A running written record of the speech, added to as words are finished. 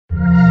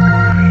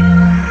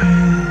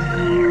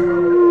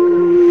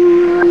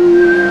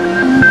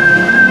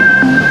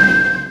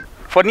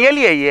For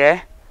nearly a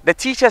year, the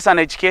Teachers and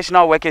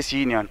Educational Workers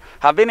Union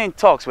have been in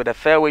talks with the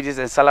Fair Wages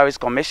and Salaries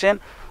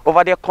Commission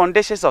over their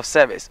conditions of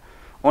service.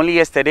 Only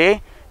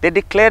yesterday, they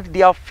declared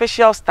their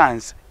official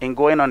stance in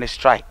going on a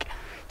strike.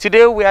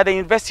 Today, we are at the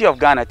University of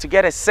Ghana to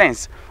get a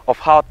sense of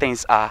how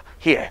things are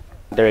here.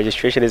 The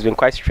registration has been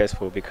quite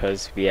stressful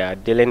because we are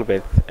dealing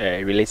with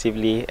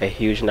relatively a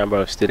huge number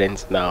of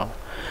students now.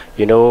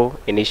 You know,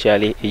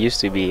 initially it used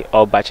to be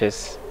all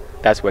batches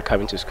that were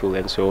coming to school,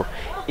 and so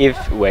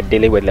if we're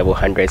dealing with level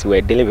 100s,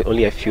 we're dealing with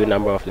only a few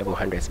number of level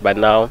 100s. But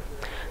now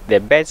the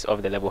beds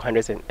of the level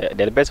 100s and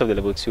the beds of the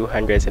level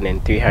 200s and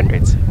then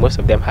 300s, most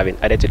of them have been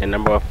added to the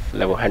number of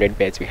level 100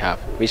 beds we have,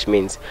 which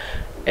means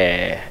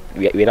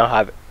we now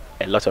have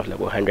a lot of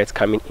level 100s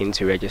coming in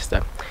to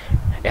register.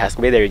 It has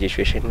made the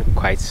registration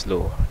quite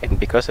slow, and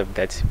because of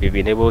that, we've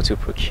been able to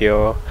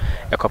procure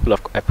a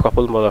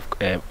couple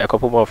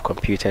more of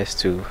computers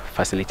to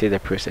facilitate the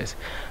process.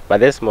 But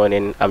this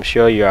morning, I'm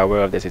sure you are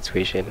aware of the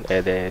situation.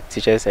 The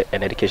Teachers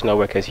and Educational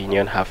Workers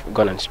Union have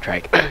gone on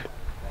strike,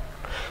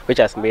 which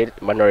has made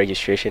manual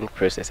registration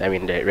process, I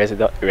mean the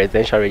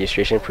residential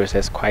registration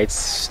process, quite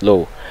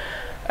slow.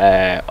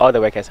 All the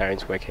workers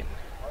aren't working,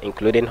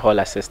 including hall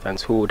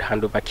assistants who would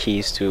hand over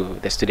keys to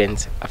the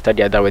students after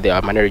they are done with their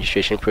manual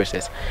registration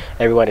process.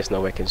 Everyone is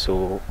not working,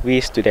 so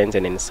we students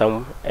and then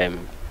some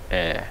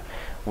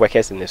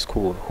workers in the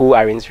school who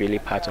aren't really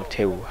part of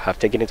TEWU have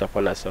taken it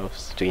upon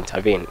ourselves to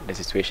intervene in the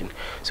situation.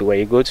 So when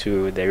you go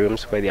to the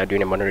rooms where they are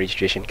doing a manual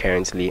registration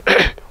currently,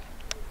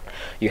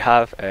 you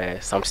have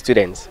some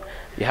students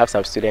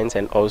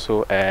and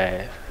also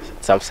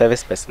some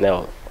service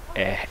personnel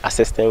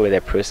assisting with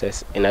the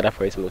process in order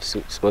for it to move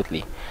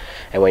smoothly.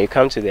 And when you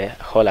come to the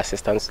hall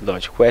assistance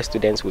lodge, where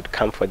students would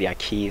come for their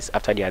keys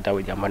after they are done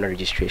with their manual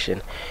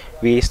registration,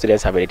 we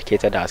students have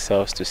dedicated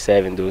ourselves to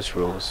serve in those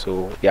roles.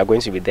 So we are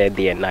going to be there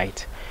day and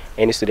night.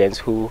 Any students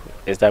who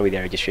is done with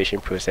their registration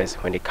process,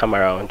 when they come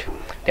around,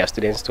 there are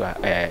students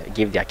to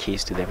give their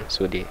keys to them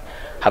so they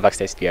have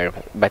access to their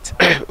room. But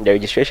the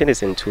registration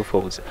is in two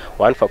folds: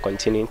 one for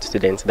continuing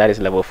students, that is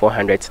level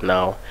 400s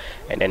now,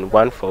 and then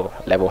one for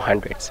level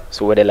 100s.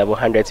 So with the level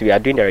 100s, we are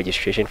doing the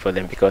registration for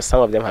them because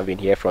some of them have been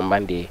here from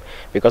Monday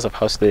because of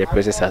how slow the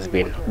process has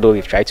been, though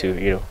we've tried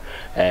to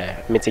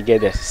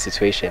mitigate the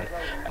situation.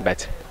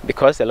 But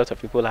because a lot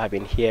of people have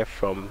been here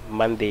from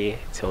Monday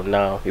till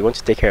now, we want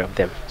to take care of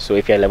them. So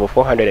if you're level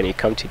 400 and you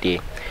come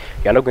today,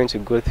 you're not going to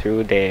go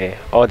through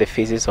all the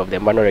phases of the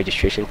manual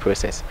registration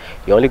process.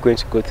 You're only going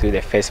to go through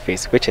the first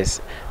phase, which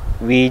is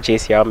we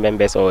JCR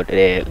members or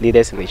the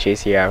leaders in the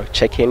JCR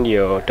checking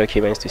your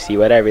documents to see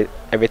whether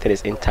everything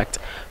is intact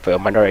for your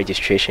manual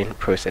registration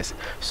process.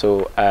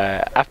 So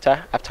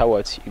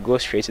afterwards, you go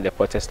straight to the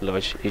Porters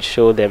Lodge. You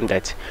show them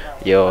that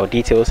your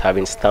details have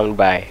been stamped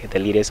by the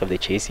leaders of the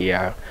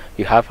JCR.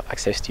 You have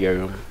access to your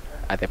room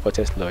at the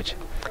Porters Lodge.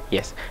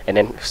 Yes, and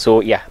then so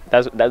yeah,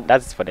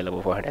 that's for the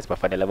level 400s. But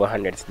for the level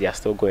 100s, they are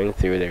still going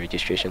through the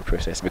registration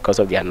process because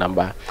of their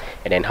number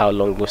and then how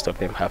long most of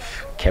them have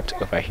kept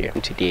over here.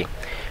 Today,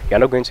 you're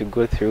not going to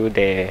go through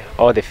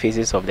all the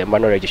phases of the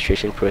manual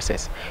registration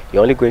process.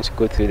 You're only going to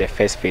go through the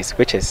first phase,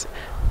 which is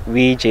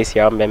we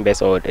JCR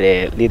members or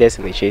the leaders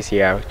in the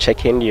JCR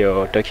checking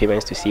your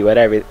documents to see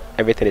whether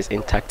everything is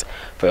intact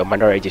for your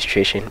manual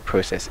registration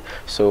process.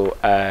 So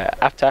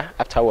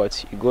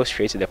afterwards, you go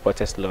straight to the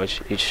Porters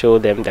Lodge. You show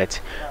them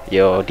that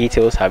your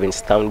details have been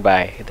stamped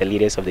by the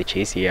leaders of the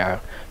JCR.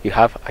 You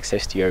have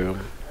access to your room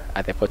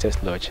at the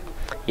Porters Lodge.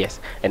 Yes,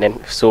 and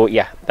then so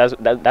yeah,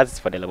 that's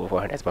for the level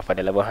 400s. But for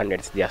the level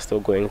 100s, they are still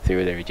going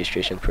through the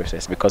registration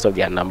process because of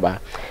their number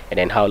and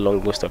then how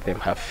long most of them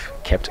have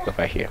kept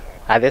over here.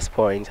 At this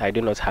point, I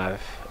do not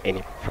have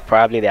any.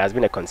 Probably there has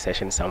been a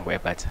concession somewhere,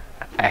 but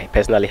I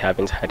personally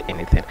haven't had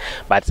anything.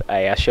 But I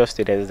assure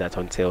students that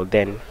until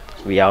then,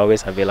 we are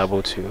always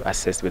available to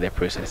assist with the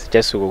process,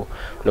 just so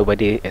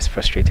nobody is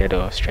frustrated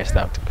or stressed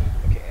out.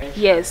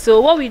 Yes, so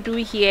what we do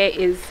here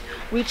is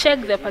we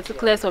check the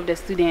particulars of the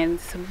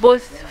students,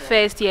 both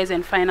first years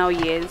and final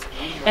years,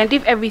 and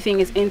if everything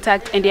is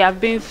intact and they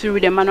have been through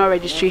the manual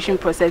registration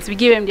process, we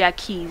give them their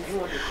keys.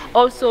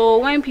 Also,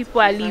 when people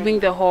are leaving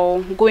the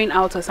hall, going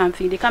out or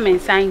something, they come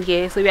and sign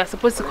here, so we are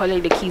supposed to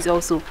collect the keys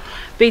also.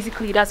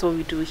 Basically, that's what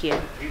we do here.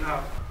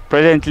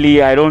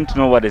 Presently, I don't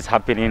know what is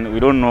happening. We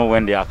don't know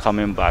when they are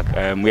coming back.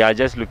 We are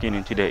just looking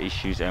into the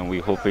issues and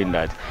we're hoping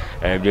that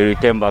they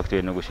return back to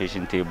the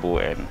negotiation table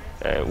and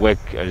work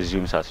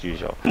resumes as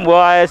usual. Well,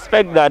 I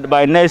expect that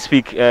by next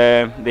week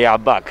they are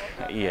back.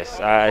 Yes,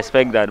 I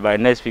expect that by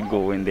next week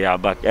when they are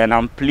back. And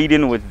I'm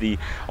pleading with the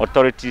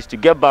authorities to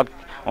get back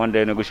on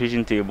the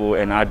negotiation table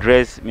and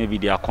address maybe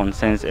their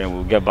concerns, and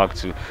we'll get back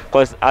to,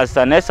 because as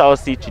an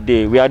SLC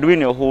today we are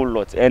doing a whole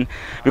lot, and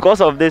because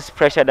of this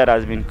pressure that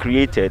has been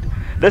created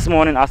this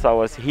morning as I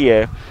was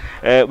here,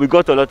 we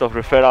got a lot of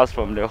referrals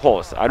from the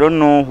halls. I don't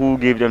know who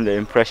gave them the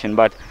impression,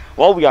 but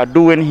what we are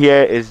doing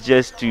here is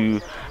just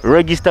to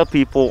register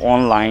people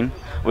online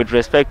with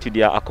respect to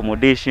their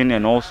accommodation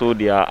and also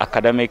their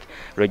academic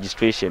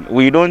registration.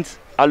 We don't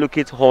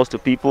allocate halls to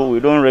people, we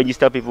don't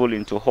register people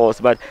into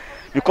halls, but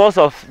because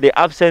of the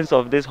absence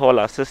of this hall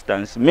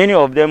assistants, many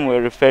of them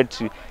were referred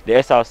to the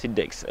SRC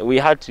decks. We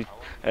had to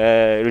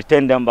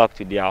return them back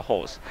to their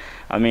halls.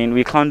 I mean,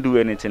 we can't do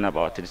anything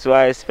about it. So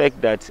I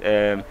expect that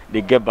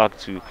they get back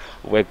to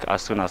work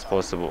as soon as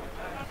possible.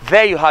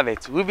 There you have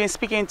it. We've been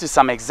speaking to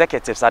some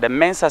executives at the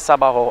Mensa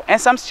Sabah Hall and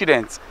some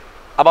students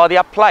about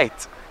their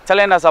plight,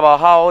 telling us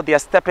about how they are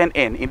stepping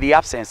in the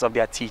absence of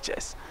their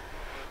teachers.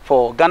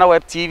 For Ghana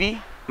Web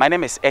TV, my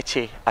name is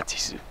Eche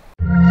Atisu.